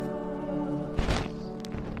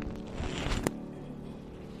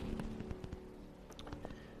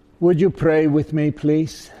Would you pray with me,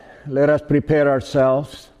 please? Let us prepare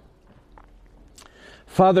ourselves.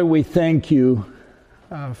 Father, we thank you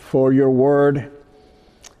for your word,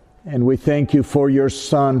 and we thank you for your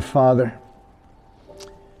Son, Father.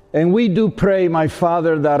 And we do pray, my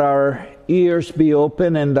Father, that our ears be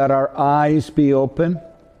open and that our eyes be open,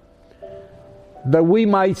 that we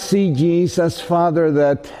might see Jesus, Father,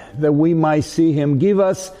 that we might see him. Give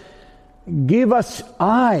us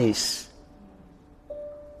eyes.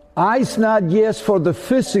 Eyes not just for the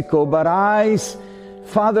physical, but eyes,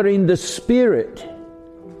 Father, in the Spirit.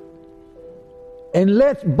 And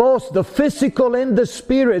let both the physical and the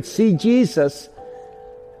Spirit see Jesus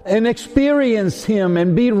and experience him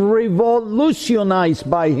and be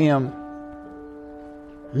revolutionized by him.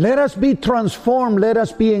 Let us be transformed. Let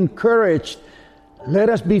us be encouraged. Let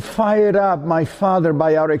us be fired up, my Father,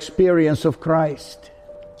 by our experience of Christ.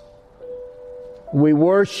 We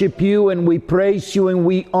worship you and we praise you and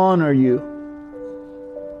we honor you.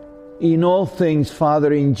 In all things,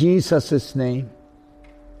 Father, in Jesus' name.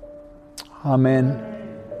 Amen.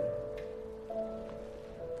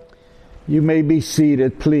 You may be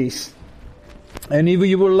seated, please. And if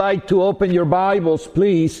you would like to open your Bibles,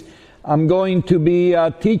 please, I'm going to be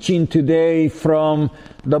teaching today from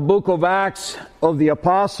the book of Acts of the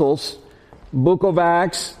Apostles, book of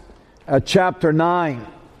Acts, chapter 9.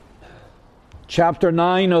 Chapter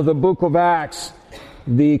 9 of the book of Acts,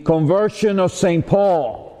 the conversion of St.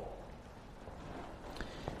 Paul.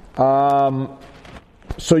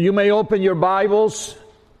 So you may open your Bibles,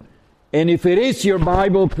 and if it is your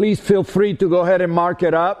Bible, please feel free to go ahead and mark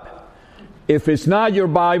it up. If it's not your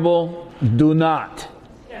Bible, do not.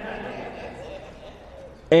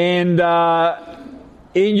 And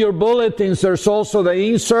in your bulletins, there's also the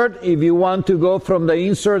insert. If you want to go from the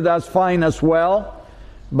insert, that's fine as well.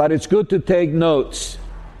 But it's good to take notes.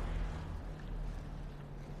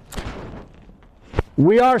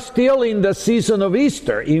 We are still in the season of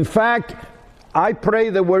Easter. In fact, I pray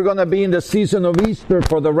that we're going to be in the season of Easter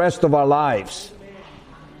for the rest of our lives.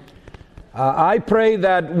 I pray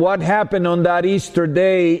that what happened on that Easter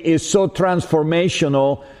day is so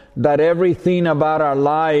transformational that everything about our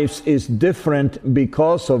lives is different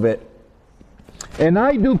because of it. And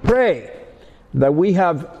I do pray that we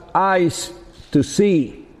have eyes to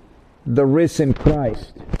see the risen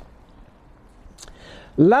Christ.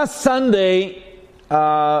 Last Sunday,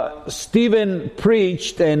 Stephen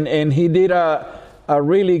preached, and he did a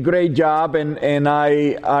really great job, and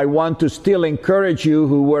I want to still encourage you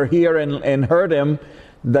who were here and heard him,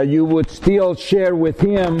 that you would still share with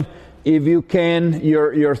him, if you can,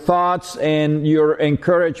 your thoughts and your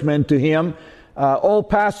encouragement to him. All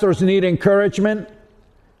pastors need encouragement,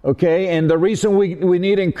 okay? And the reason we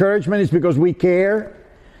need encouragement is because we care.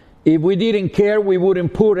 If we didn't care, we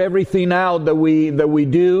wouldn't put everything out that we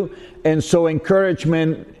do. And so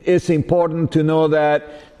encouragement is important to know that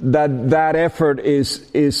effort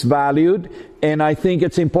is valued. And I think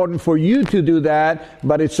it's important for you to do that,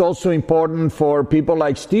 but it's also important for people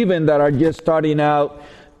like Stephen that are just starting out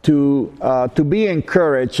to be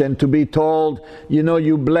encouraged and to be told,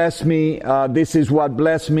 you bless me, this is what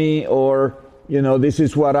blessed me, or, this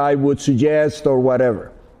is what I would suggest, or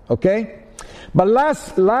whatever. Okay? But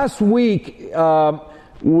last week,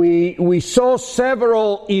 we saw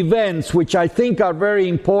several events which I think are very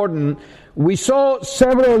important. We saw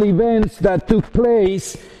several events that took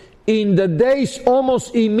place in the days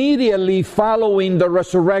almost immediately following the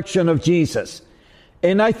resurrection of Jesus.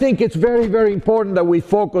 And I think it's very, very important that we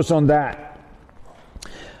focus on that.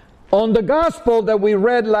 On the gospel that we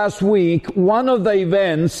read last week, one of the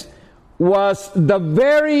events was the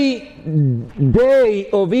very day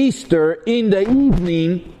of Easter in the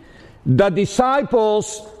evening, the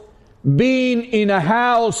disciples being in a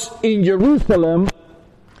house in Jerusalem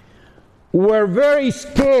were very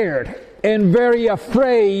scared and very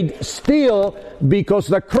afraid still, because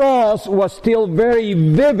the cross was still very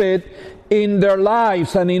vivid in their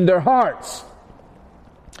lives and in their hearts.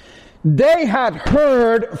 They had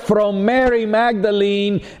heard from Mary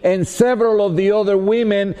Magdalene and several of the other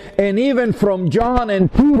women, and even from John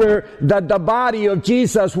and Peter, that the body of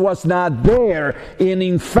Jesus was not there, and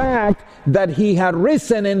in fact that he had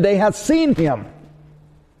risen and they had seen him.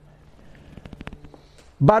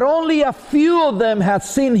 But only a few of them had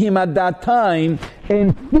seen him at that time,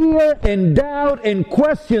 and fear and doubt and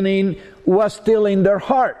questioning was still in their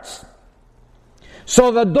hearts.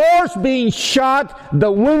 So the doors being shut,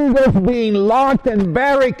 the windows being locked and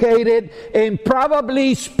barricaded, and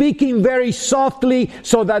probably speaking very softly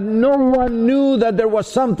so that no one knew that there was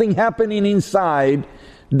something happening inside,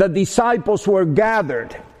 the disciples were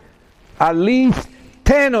gathered. At least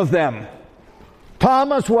 10 of them.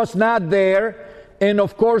 Thomas was not there. And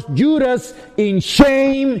of course, Judas, in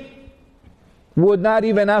shame, would not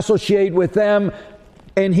even associate with them.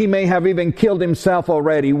 And he may have even killed himself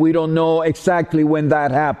already. We don't know exactly when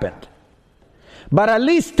that happened. But at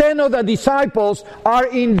least 10 of the disciples are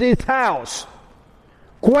in this house,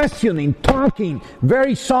 questioning, talking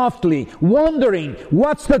very softly, wondering,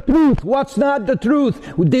 what's the truth? What's not the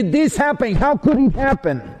truth? Did this happen? How could it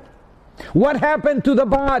happen? What happened to the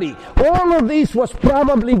body? All of this was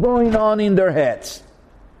probably going on in their heads.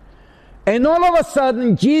 And all of a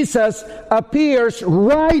sudden, Jesus appears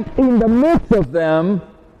right in the midst of them.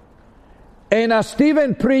 And as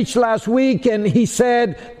Stephen preached last week, and he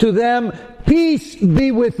said to them, peace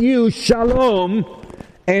be with you, shalom,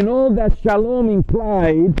 and all that shalom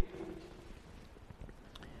implied.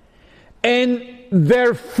 And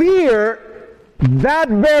their fear, that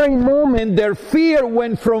very moment, their fear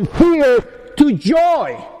went from fear to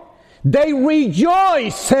joy. They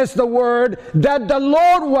rejoiced, says the word, that the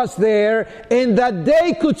Lord was there and that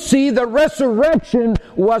they could see the resurrection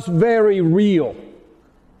was very real.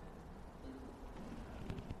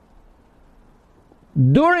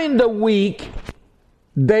 During the week,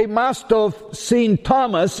 they must have seen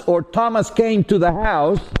Thomas, or Thomas came to the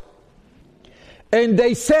house, and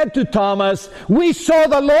they said to Thomas, we saw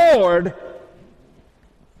the Lord.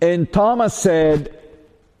 And Thomas said,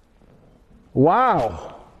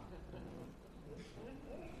 wow,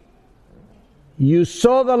 you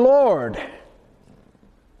saw the Lord.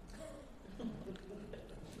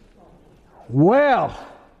 Well,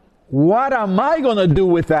 what am I going to do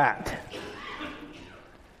with that?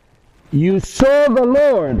 You saw the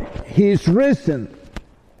Lord. He's risen.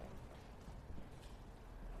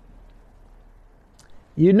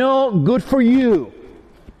 You know, good for you.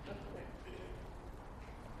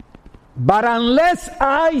 But unless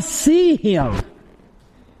I see Him,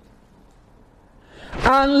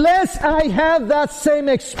 unless I have that same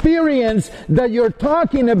experience that you're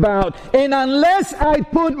talking about, and unless I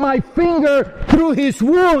put my finger through His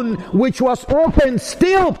wound, which was open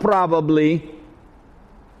still probably,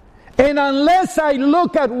 and unless I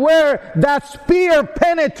look at where that spear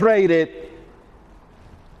penetrated,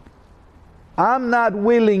 I'm not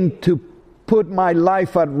willing to put my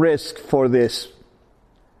life at risk for this.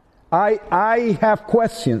 I have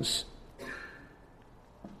questions.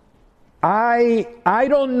 I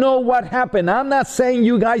don't know what happened. I'm not saying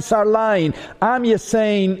you guys are lying. I'm just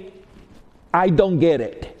saying I don't get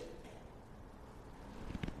it.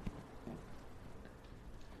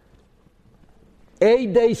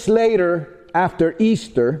 Eight days later, after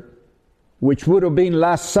Easter, which would have been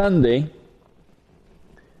last Sunday,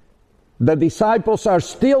 the disciples are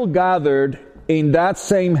still gathered in that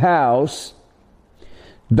same house.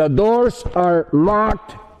 The doors are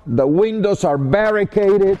locked. The windows are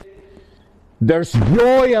barricaded. There's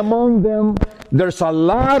joy among them. There's a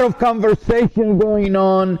lot of conversation going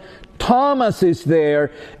on. Thomas is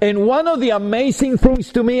there. And one of the amazing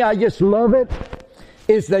things to me, I just love it,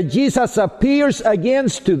 is that Jesus appears again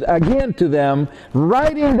to them,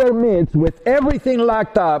 right in their midst, with everything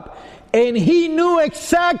locked up. And He knew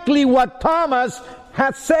exactly what Thomas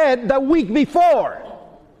had said the week before.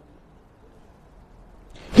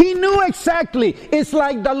 He knew exactly. It's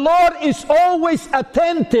like the Lord is always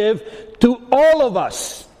attentive to all of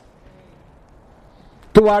us.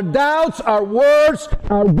 To our doubts, our words,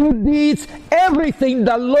 our good deeds, everything.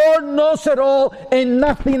 The Lord knows it all and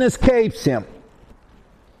nothing escapes Him.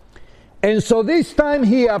 And so this time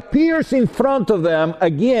He appears in front of them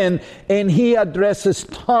again and He addresses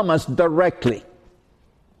Thomas directly.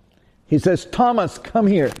 He says, Thomas, come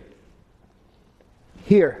here.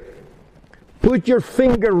 Here. Put your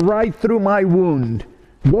finger right through my wound.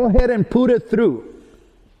 Go ahead and put it through.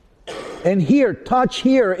 And here, touch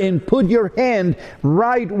here and put your hand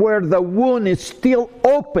right where the wound is still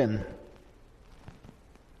open.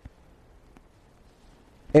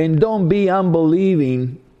 And don't be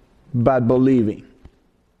unbelieving, but believing.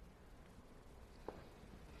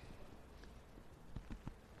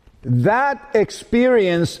 That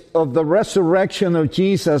experience of the resurrection of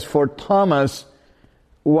Jesus for Thomas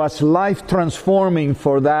was life transforming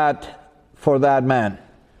for that man.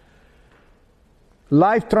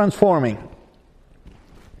 Life transforming.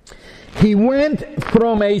 He went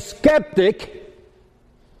from a skeptic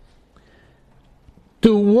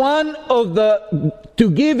to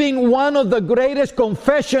giving one of the greatest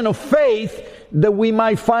confession of faith that we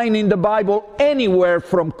might find in the Bible anywhere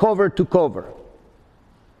from cover to cover.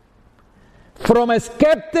 From a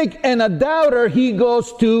skeptic and a doubter, he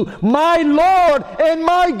goes to my Lord and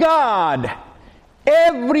my God.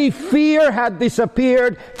 every fear had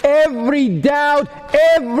disappeared, every doubt,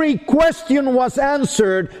 every question was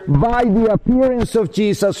answered by the appearance of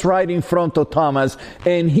Jesus right in front of Thomas.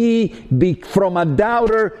 And from a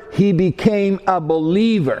doubter, he became a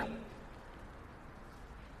believer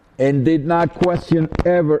and did not question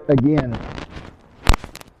ever again.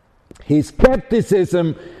 His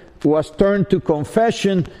skepticism was turned to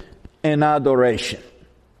confession and adoration.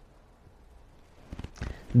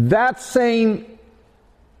 That same,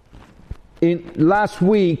 last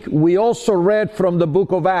week, we also read from the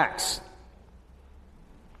book of Acts.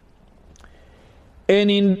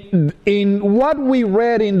 And in what we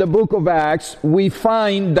read in the book of Acts, we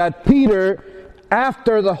find that Peter,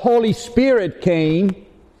 after the Holy Spirit came,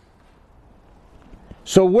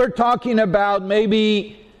 so we're talking about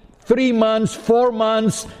maybe 3 months, 4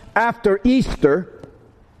 months after Easter,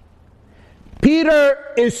 Peter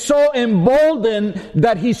is so emboldened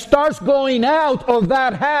that he starts going out of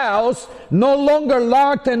that house, no longer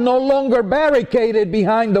locked and no longer barricaded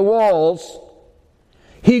behind the walls.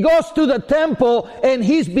 He goes to the temple and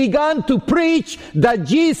he's begun to preach that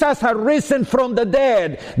Jesus had risen from the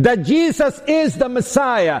dead, that Jesus is the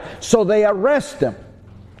Messiah. So they arrest him,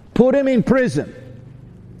 put him in prison.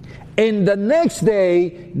 And the next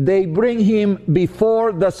day, they bring him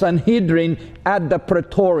before the Sanhedrin at the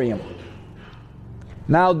Praetorium.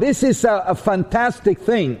 Now, this is a fantastic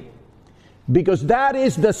thing, because that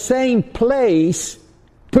is the same place,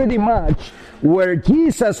 pretty much, where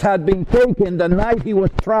Jesus had been taken the night he was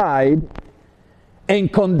tried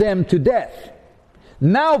and condemned to death.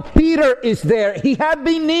 Now Peter is there. He had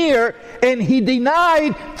been near, and he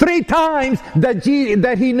denied 3 times that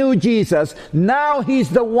he knew Jesus. Now he's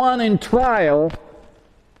the one in trial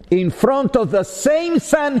in front of the same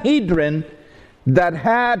Sanhedrin that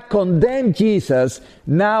had condemned Jesus.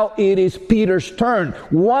 Now it is Peter's turn.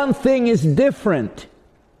 One thing is different.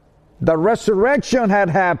 The resurrection had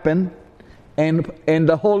happened, and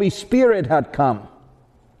the Holy Spirit had come.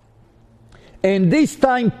 And this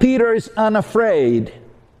time Peter is unafraid.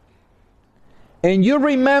 And you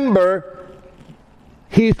remember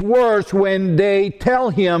his words when they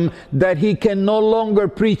tell him that he can no longer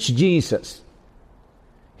preach Jesus.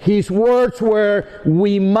 His words were,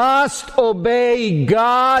 "We must obey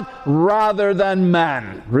God rather than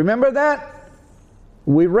man." Remember that?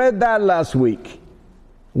 We read that last week.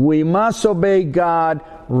 We must obey God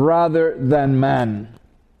rather than man.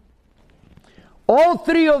 All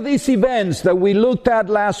 3 of these events that we looked at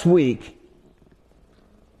last week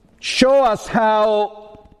show us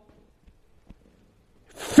how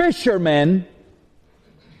fishermen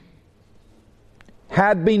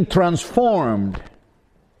had been transformed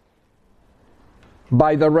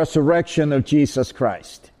by the resurrection of Jesus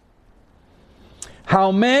Christ.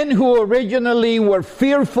 How men who originally were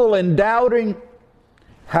fearful and doubting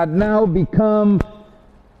had now become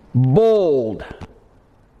bold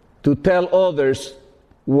to tell others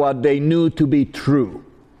what they knew to be true.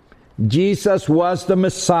 Jesus was the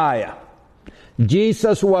Messiah.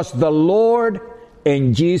 Jesus was the Lord,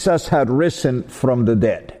 and Jesus had risen from the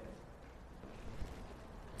dead.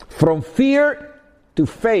 From fear to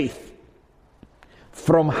faith.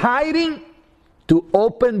 From hiding to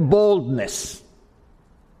open boldness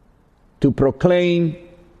to proclaim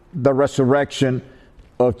the resurrection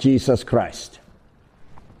of Jesus Christ.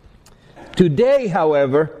 Today,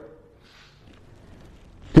 however,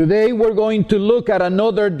 we're going to look at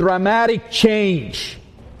another dramatic change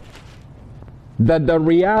that the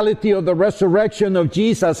reality of the resurrection of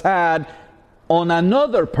Jesus had on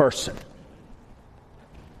another person.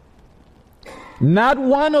 Not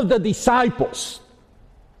one of the disciples,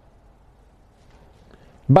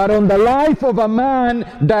 but on the life of a man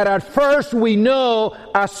that at first we know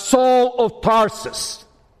as Saul of Tarsus.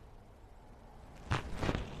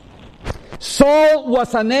 Saul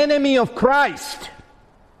was an enemy of Christ.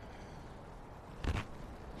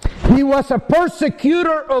 He was a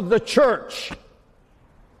persecutor of the church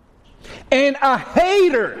and a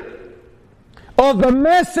hater of the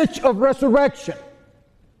message of resurrection.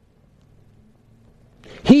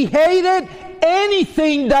 He hated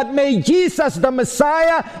anything that made Jesus the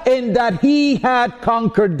Messiah and that he had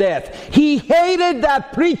conquered death. He hated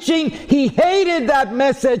that preaching. He hated that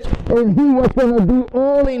message, and he was going to do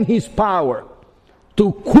all in his power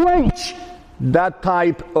to quench that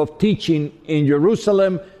type of teaching in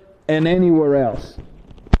Jerusalem and anywhere else.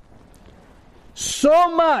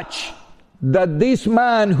 So much that this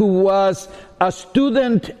man, who was a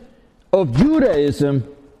student of Judaism,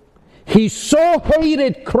 he so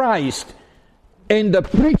hated Christ and the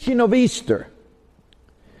preaching of Easter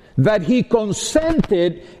that he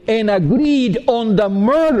consented and agreed on the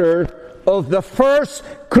murder of the first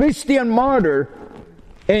Christian martyr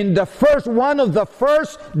and one of the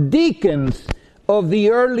first deacons of the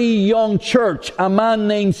early young church, a man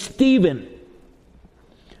named Stephen.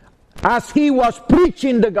 As he was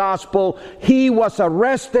preaching the gospel, he was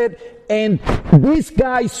arrested, and this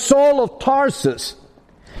guy, Saul of Tarsus,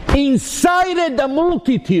 incited the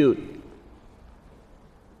multitude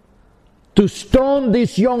to stone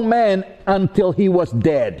this young man until he was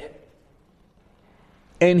dead.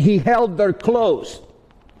 And he held their clothes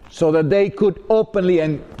so that they could openly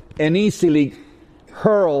and easily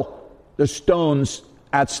hurl the stones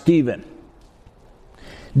at Stephen.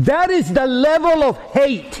 That is the level of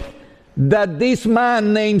hate that this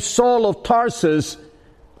man named Saul of Tarsus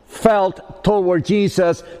felt toward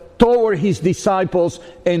Jesus, toward his disciples,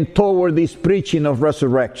 and toward this preaching of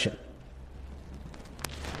resurrection.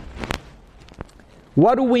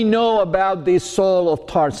 What do we know about this Saul of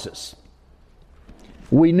Tarsus?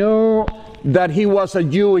 We know that he was a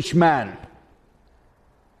Jewish man.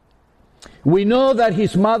 We know that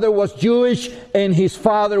his mother was Jewish and his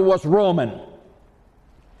father was Roman.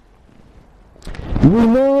 We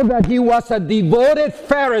know that he was a devoted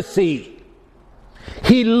Pharisee.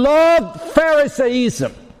 He loved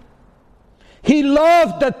Pharisaism. He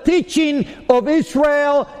loved the teaching of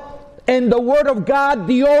Israel and the Word of God,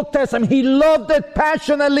 the Old Testament. He loved it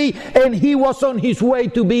passionately, and he was on his way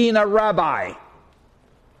to being a rabbi.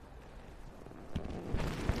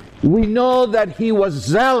 We know that he was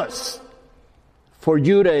zealous for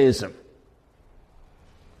Judaism.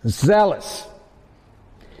 Zealous.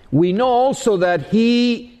 We know also that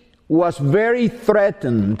he was very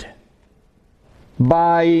threatened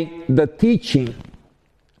by the teaching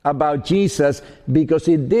about Jesus because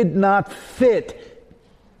it did not fit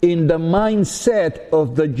in the mindset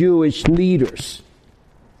of the Jewish leaders.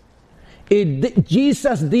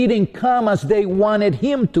 Jesus didn't come as they wanted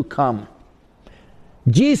him to come.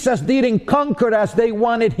 Jesus didn't conquer as they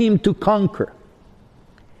wanted him to conquer.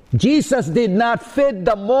 Jesus did not fit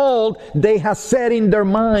the mold they had set in their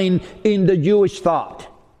mind in the Jewish thought.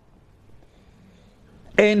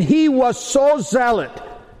 And he was so zealous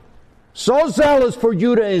for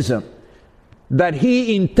Judaism, that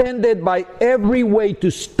he intended by every way to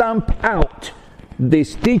stamp out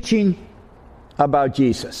this teaching about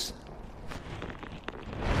Jesus.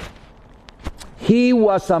 He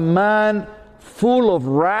was a man full of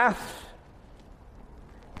wrath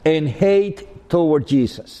and hate toward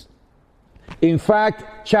Jesus. In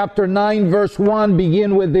fact, chapter 9, verse 1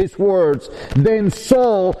 begin with these words. Then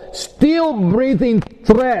Saul, still breathing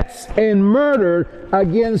threats and murder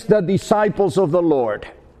against the disciples of the Lord.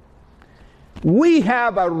 We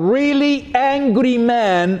have a really angry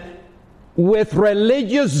man with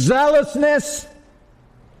religious zealousness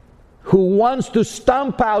who wants to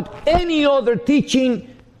stamp out any other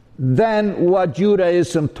teaching than what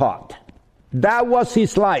Judaism taught. That was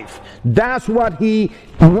his life. That's what he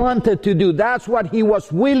wanted to do. That's what he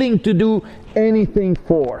was willing to do anything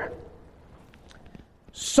for.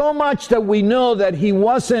 So much that we know that he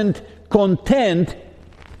wasn't content.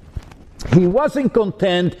 He wasn't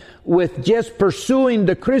content with just pursuing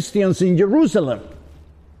the Christians in Jerusalem.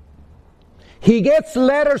 He gets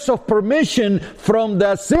letters of permission from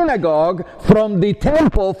the synagogue, from the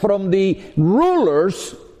temple, from the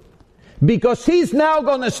rulers, because he's now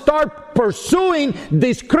going to start pursuing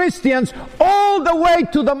these Christians all the way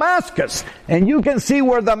to Damascus. And you can see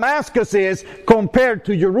where Damascus is compared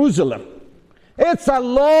to Jerusalem. It's a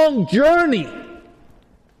long journey.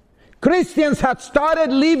 Christians had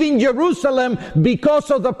started leaving Jerusalem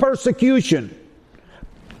because of the persecution.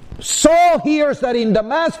 Saul hears that in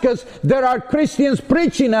Damascus there are Christians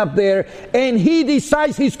preaching up there, and he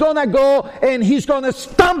decides he's going to go and he's going to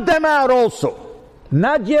stomp them out also.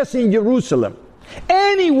 Not just in Jerusalem.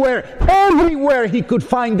 Anywhere, everywhere he could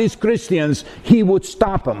find these Christians, he would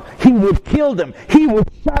stop them. He would kill them. He would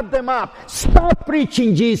shut them up. Stop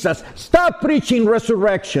preaching Jesus. Stop preaching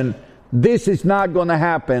resurrection. This is not going to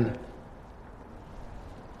happen.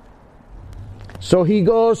 So he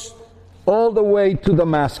goes all the way to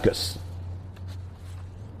Damascus.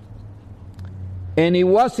 And he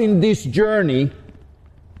was in this journey,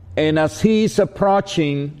 and as he's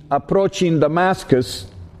approaching Damascus,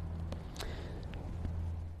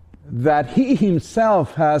 that he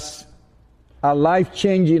himself has a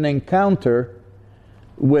life-changing encounter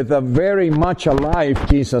with a very much alive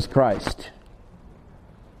Jesus Christ.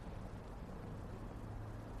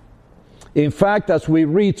 In fact, as we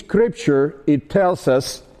read Scripture, it tells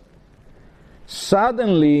us,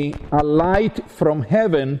 suddenly a light from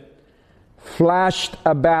heaven flashed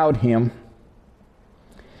about him.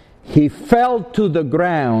 He fell to the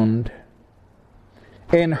ground,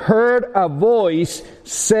 and heard a voice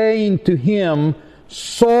saying to him,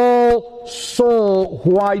 Saul, Saul,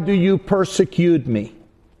 why do you persecute me?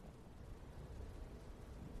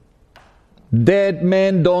 Dead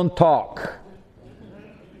men don't talk.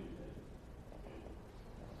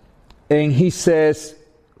 And he says,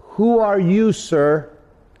 who are you, sir?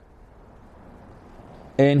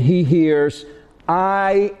 And he hears,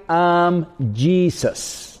 I am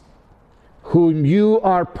Jesus, whom you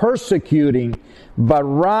are persecuting, but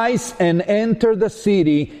rise and enter the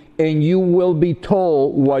city, and you will be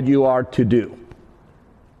told what you are to do.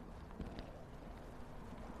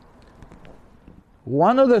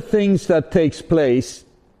 One of the things that takes place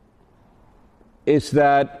is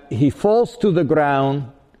that he falls to the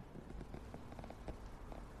ground,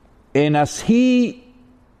 and as he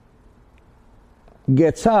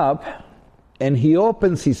gets up and he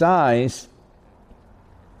opens his eyes,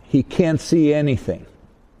 he can't see anything.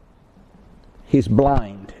 He's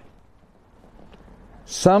blind.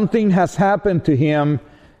 Something has happened to him,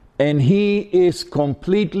 and he is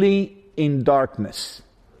completely in darkness.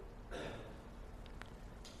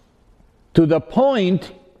 To the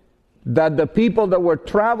point that the people that were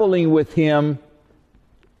traveling with him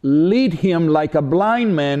lead him like a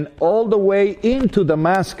blind man all the way into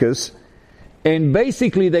Damascus, and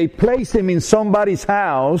basically they place him in somebody's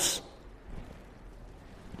house,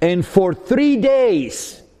 and for 3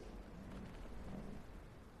 days,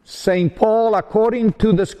 St. Paul, according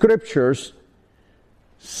to the scriptures,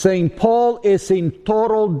 St. Paul is in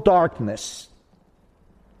total darkness,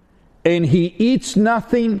 and he eats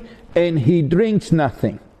nothing and he drinks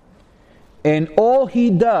nothing, and all he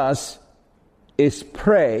does is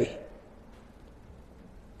pray.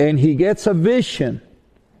 And he gets a vision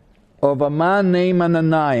of a man named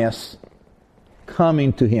Ananias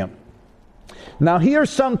coming to him. Now here's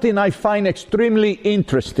something I find extremely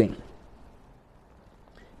interesting.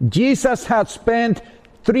 Jesus had spent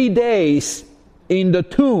 3 days in the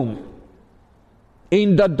tomb,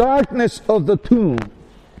 in the darkness of the tomb.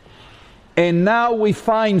 And now we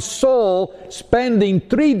find Saul spending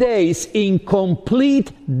 3 days in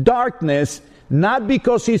complete darkness, not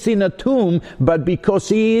because he's in a tomb, but because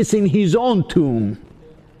he is in his own tomb.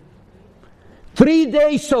 3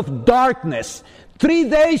 days of darkness. 3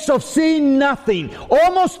 days of seeing nothing.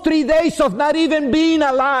 Almost 3 days of not even being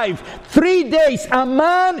alive. 3 days. A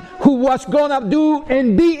man who was going to do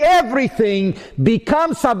and be everything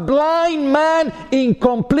becomes a blind man in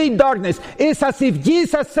complete darkness. It's as if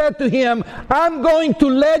Jesus said to him, I'm going to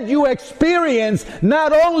let you experience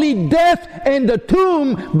not only death and the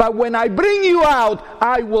tomb, but when I bring you out,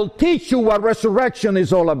 I will teach you what resurrection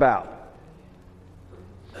is all about.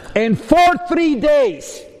 And for 3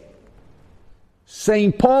 days,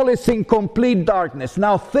 St. Paul is in complete darkness.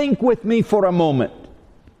 Now think with me for a moment.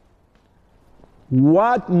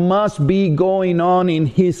 What must be going on in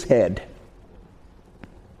his head?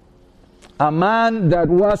 A man that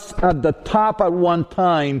was at the top at one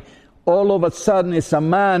time, all of a sudden is a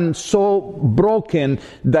man so broken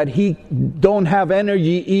that he don't have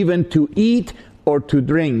energy even to eat or to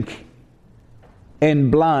drink,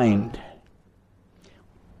 and blind.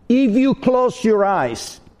 If you close your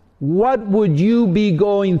eyes, what would you be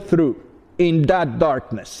going through in that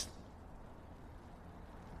darkness?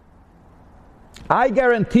 I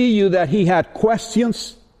guarantee you that he had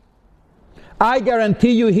questions. I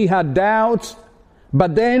guarantee you he had doubts.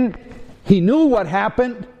 But then he knew what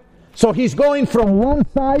happened. So he's going from one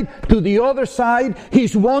side to the other side.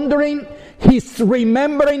 He's wondering. He's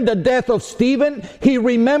remembering the death of Stephen. He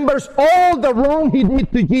remembers all the wrong he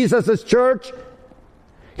did to Jesus' church.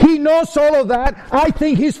 He knows all of that. I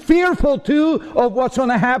think he's fearful too of what's going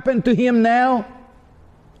to happen to him now.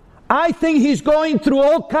 I think he's going through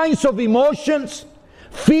all kinds of emotions,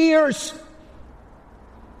 fears.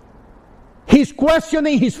 He's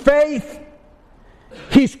questioning his faith.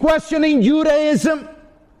 He's questioning Judaism.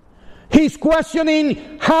 He's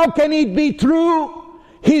questioning how can it be true.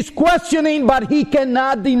 He's questioning, but he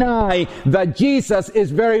cannot deny that Jesus is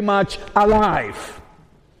very much alive.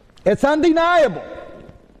 It's undeniable.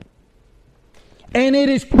 And it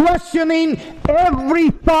is questioning every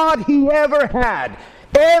thought he ever had,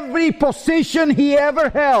 every position he ever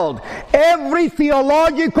held, every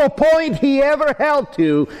theological point he ever held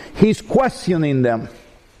to. He's questioning them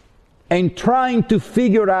and trying to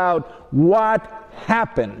figure out what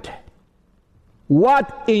happened.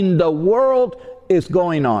 What in the world is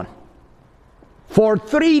going on? For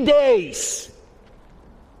 3 days,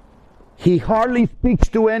 he hardly speaks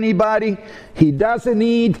to anybody. He doesn't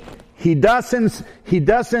eat. He doesn't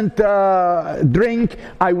drink.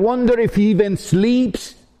 I wonder if he even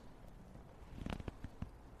sleeps.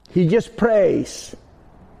 He just prays.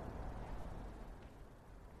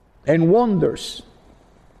 and wonders.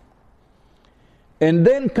 And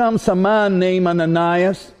then comes a man named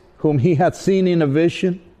Ananias, whom he had seen in a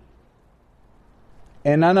vision.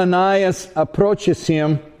 And Ananias approaches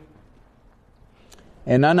him,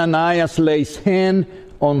 and Ananias lays hand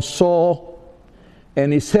on Saul,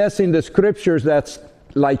 and it says in the scriptures that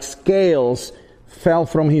like scales fell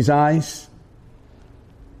from his eyes,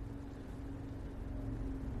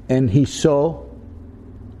 and he saw.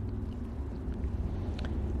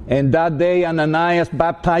 And that day Ananias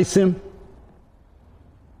baptized him,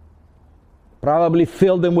 probably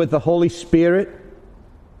filled him with the Holy Spirit,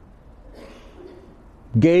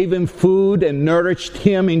 gave him food and nourished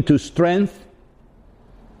him into strength.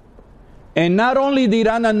 And not only did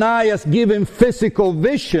Ananias give him physical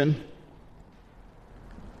vision,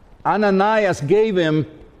 Ananias gave him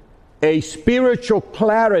a spiritual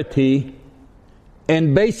clarity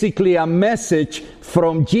and basically a message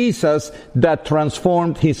from Jesus that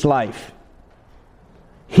transformed his life.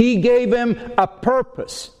 He gave him a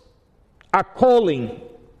purpose, a calling,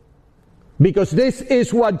 because this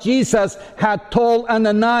is what Jesus had told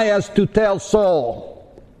Ananias to tell Saul.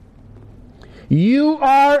 You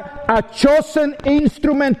are a chosen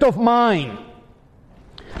instrument of mine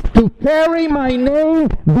to carry my name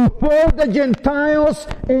before the Gentiles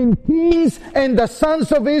and kings and the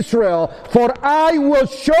sons of Israel, for I will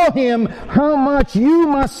show him how much you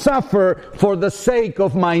must suffer for the sake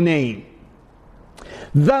of my name.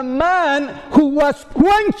 The man who was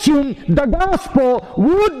quenching the gospel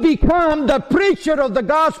would become the preacher of the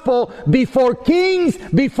gospel before kings,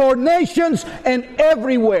 before nations, and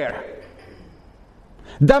everywhere.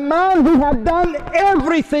 The man who had done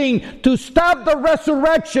everything to stop the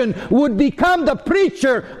resurrection would become the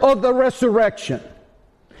preacher of the resurrection.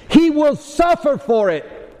 He will suffer for it.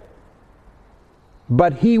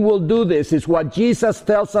 But he will do this, is what Jesus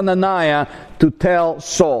tells Ananias to tell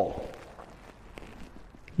Saul.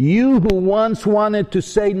 You who once wanted to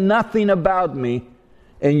say nothing about me,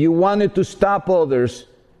 and you wanted to stop others,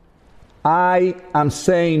 I am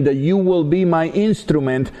saying that you will be my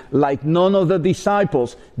instrument like none of the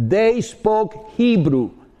disciples. They spoke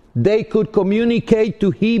Hebrew. They could communicate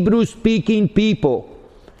to Hebrew-speaking people.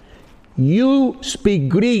 You speak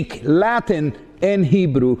Greek, Latin, and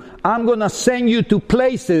Hebrew. I'm going to send you to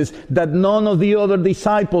places that none of the other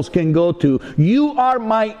disciples can go to. You are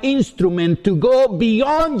my instrument to go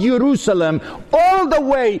beyond Jerusalem, all the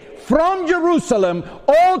way from Jerusalem,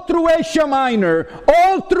 all through Asia Minor,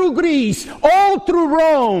 all through Greece, all through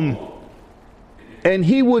Rome. And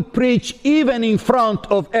he would preach even in front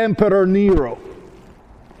of Emperor Nero.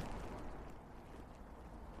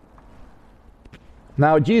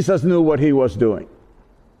 Now Jesus knew what he was doing.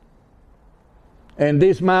 And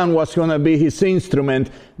this man was going to be his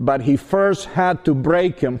instrument, but he first had to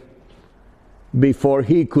break him before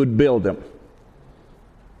he could build him.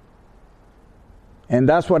 And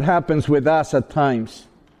that's what happens with us at times.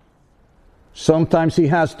 Sometimes he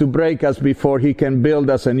has to break us before he can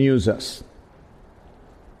build us and use us.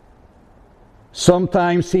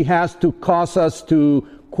 Sometimes he has to cause us to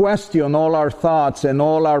question all our thoughts and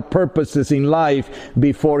all our purposes in life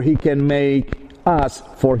before he can make us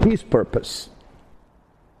for his purpose.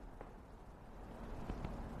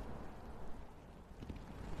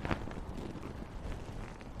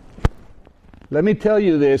 Let me tell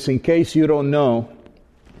you this in case you don't know,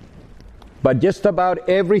 but just about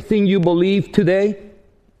everything you believe today,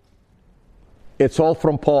 it's all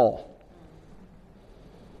from Paul.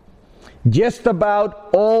 Just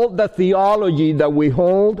about all the theology that we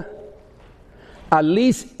hold, at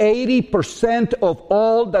least 80% of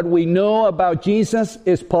all that we know about Jesus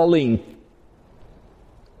is Pauline.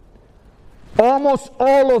 Almost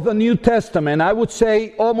all of the New Testament, I would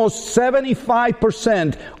say almost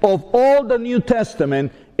 75% of all the New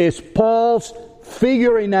Testament is Paul's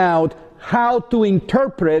figuring out how to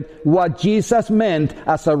interpret what Jesus meant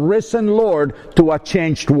as a risen Lord to a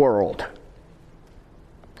changed world.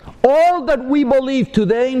 All that we believe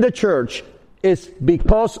today in the church is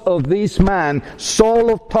because of this man,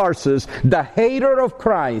 Saul of Tarsus, the hater of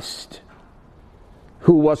Christ,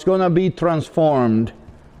 who was going to be transformed.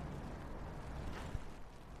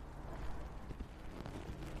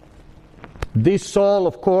 This Saul,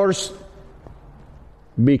 of course,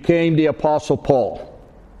 became the Apostle Paul.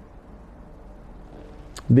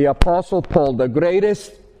 The Apostle Paul, the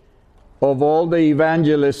greatest of all the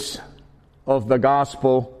evangelists of the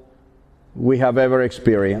gospel we have ever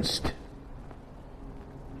experienced.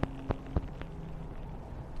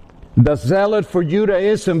 The zealot for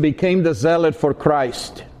Judaism became the zealot for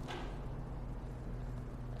Christ.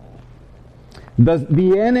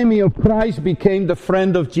 The enemy of Christ became the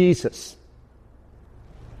friend of Jesus.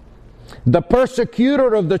 The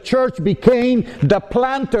persecutor of the church became the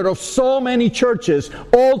planter of so many churches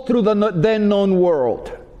all through the then known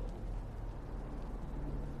world.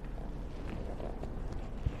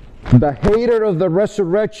 The hater of the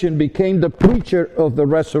resurrection became the preacher of the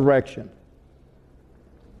resurrection.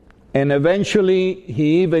 And eventually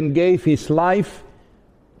he even gave his life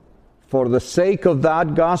for the sake of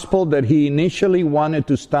that gospel that he initially wanted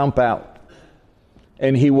to stamp out.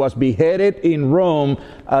 And he was beheaded in Rome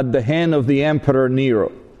at the hand of the Emperor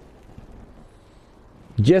Nero.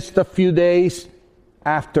 Just a few days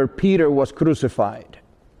after Peter was crucified.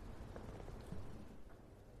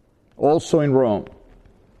 Also in Rome.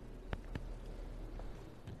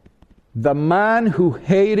 The man who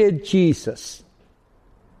hated Jesus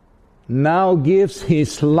now gives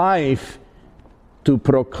his life to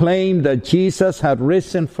proclaim that Jesus had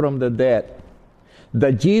risen from the dead.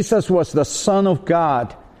 That Jesus was the Son of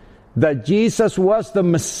God, that Jesus was the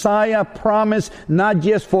Messiah promised not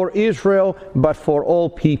just for Israel, but for all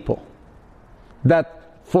people.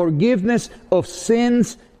 That forgiveness of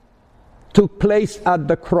sins took place at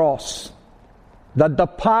the cross. That the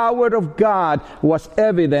power of God was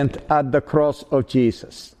evident at the cross of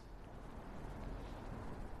Jesus.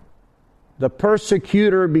 The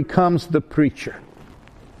persecutor becomes the preacher.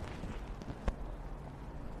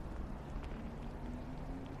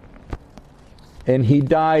 And he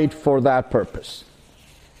died for that purpose.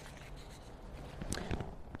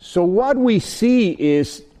 So what we see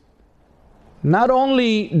is, not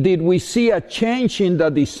only did we see a change in the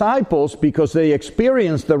disciples because they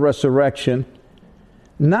experienced the resurrection,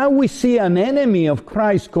 now we see an enemy of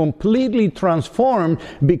Christ completely transformed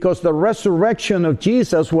because the resurrection of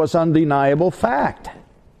Jesus was undeniable fact.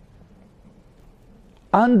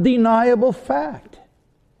 Undeniable fact.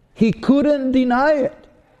 He couldn't deny it.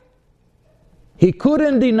 He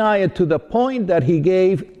couldn't deny it to the point that he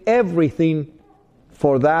gave everything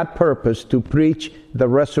for that purpose, to preach the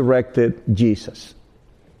resurrected Jesus.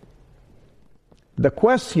 The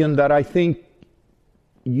question that I think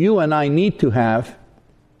you and I need to have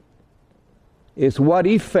is, what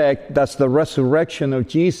effect does the resurrection of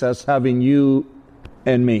Jesus have in you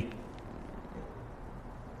and me?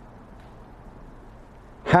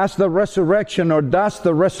 Has the resurrection, or does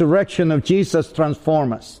the resurrection of Jesus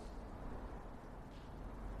transform us?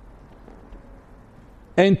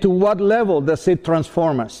 And to what level does it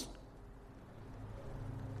transform us?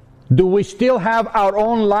 Do we still have our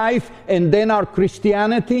own life and then our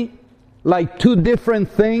Christianity? Like two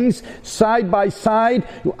different things side by side?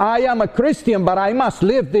 I am a Christian, but I must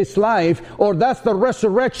live this life. Or does the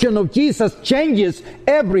resurrection of Jesus changes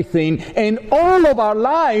everything, and all of our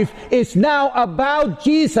life is now about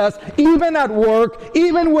Jesus, even at work,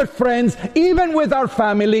 even with friends, even with our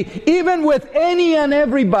family, even with any and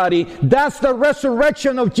everybody? Does the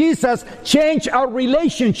resurrection of Jesus change our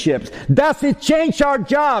relationships? Does it change our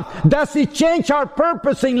job? Does it change our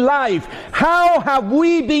purpose in life? How have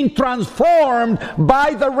we been transformed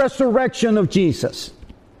by the resurrection of Jesus?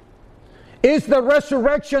 Is the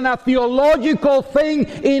resurrection a theological thing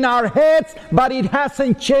in our heads, but it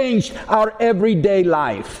hasn't changed our everyday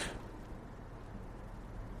life?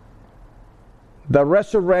 The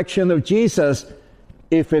resurrection of Jesus,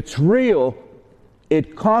 if it's real,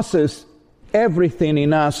 it causes everything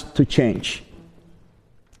in us to change.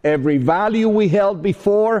 Every value we held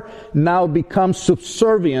before now becomes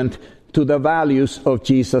subservient to the values of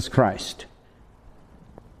Jesus Christ.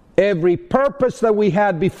 Every purpose that we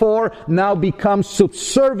had before now becomes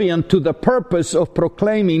subservient to the purpose of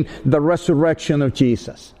proclaiming the resurrection of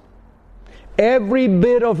Jesus. Every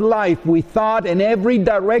bit of life we thought, and every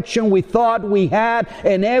direction we thought we had,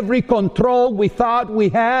 and every control we thought we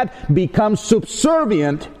had becomes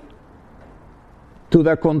subservient to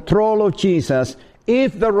the control of Jesus.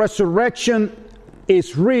 If the resurrection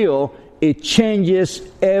is real, it changes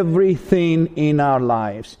everything in our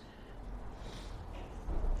lives.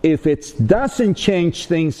 If it doesn't change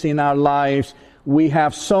things in our lives, we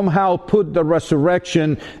have somehow put the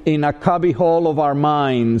resurrection in a cubbyhole of our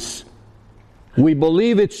minds. We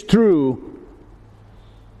believe it's true,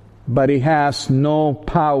 but it has no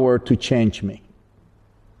power to change me.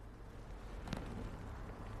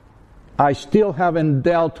 I still haven't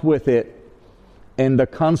dealt with it, and the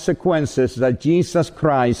consequences that Jesus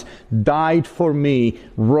Christ died for me,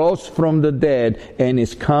 rose from the dead, and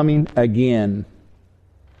is coming again.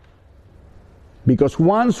 Because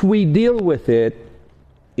once we deal with it,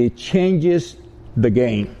 it changes the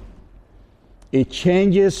game. It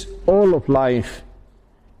changes all of life.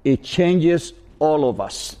 It changes all of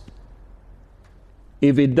us.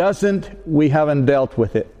 If it doesn't, we haven't dealt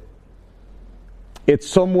with it. It's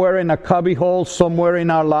somewhere in a cubbyhole, somewhere in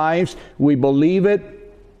our lives. We believe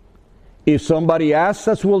it. If somebody asks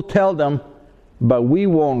us, we'll tell them, but we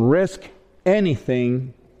won't risk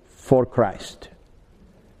anything for Christ.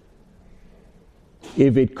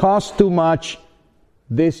 If it costs too much,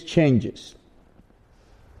 this changes.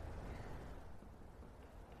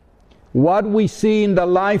 What we see in the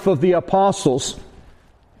life of the apostles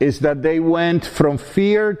is that they went from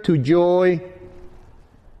fear to joy,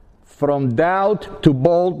 from doubt to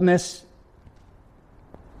boldness.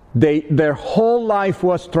 Their whole life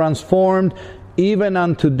was transformed, even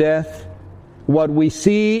unto death. What we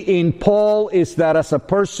see in Paul is that as a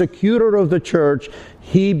persecutor of the church,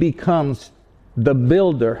 he becomes the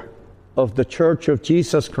builder of the church of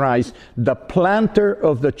Jesus Christ, the planter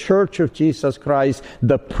of the church of Jesus Christ,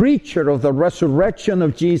 the preacher of the resurrection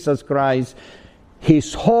of Jesus Christ.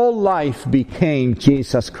 His whole life became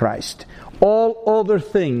Jesus Christ. All other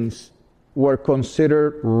things were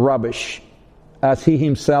considered rubbish, as he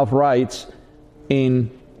himself writes in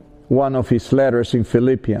one of his letters in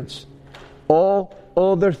Philippians. All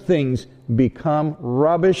other things become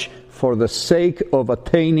rubbish for the sake of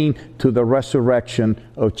attaining to the resurrection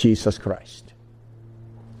of Jesus Christ.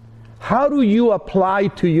 How do you apply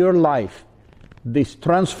to your life this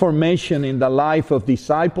transformation in the life of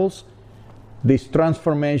disciples, this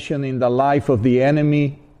transformation in the life of the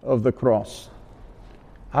enemy of the cross?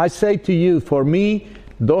 I say to you, for me,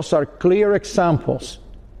 those are clear examples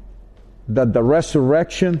that the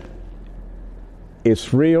resurrection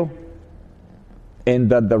is real,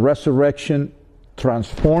 and that the resurrection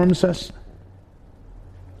transforms us,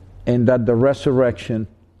 and that the resurrection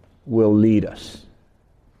will lead us.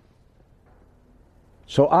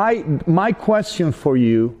 So my question for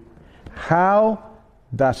you, how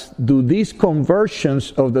do these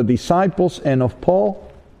conversions of the disciples and of Paul,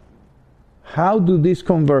 how do these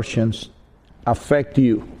conversions affect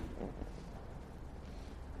you?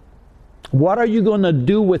 What are you going to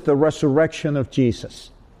do with the resurrection of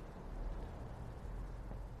Jesus?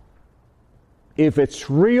 If it's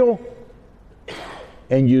real,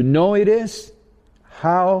 and you know it is,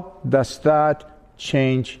 how does that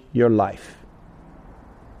change your life?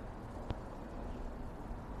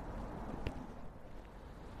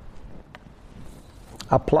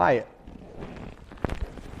 Apply it.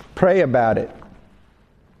 Pray about it.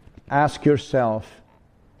 Ask yourself,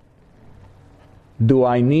 do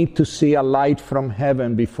I need to see a light from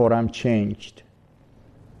heaven before I'm changed?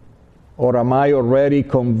 Or am I already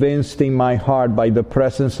convinced in my heart by the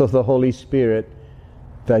presence of the Holy Spirit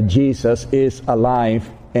that Jesus is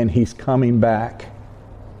alive and He's coming back?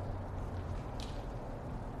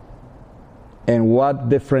 And what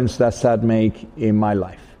difference does that make in my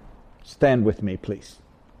life? Stand with me, please.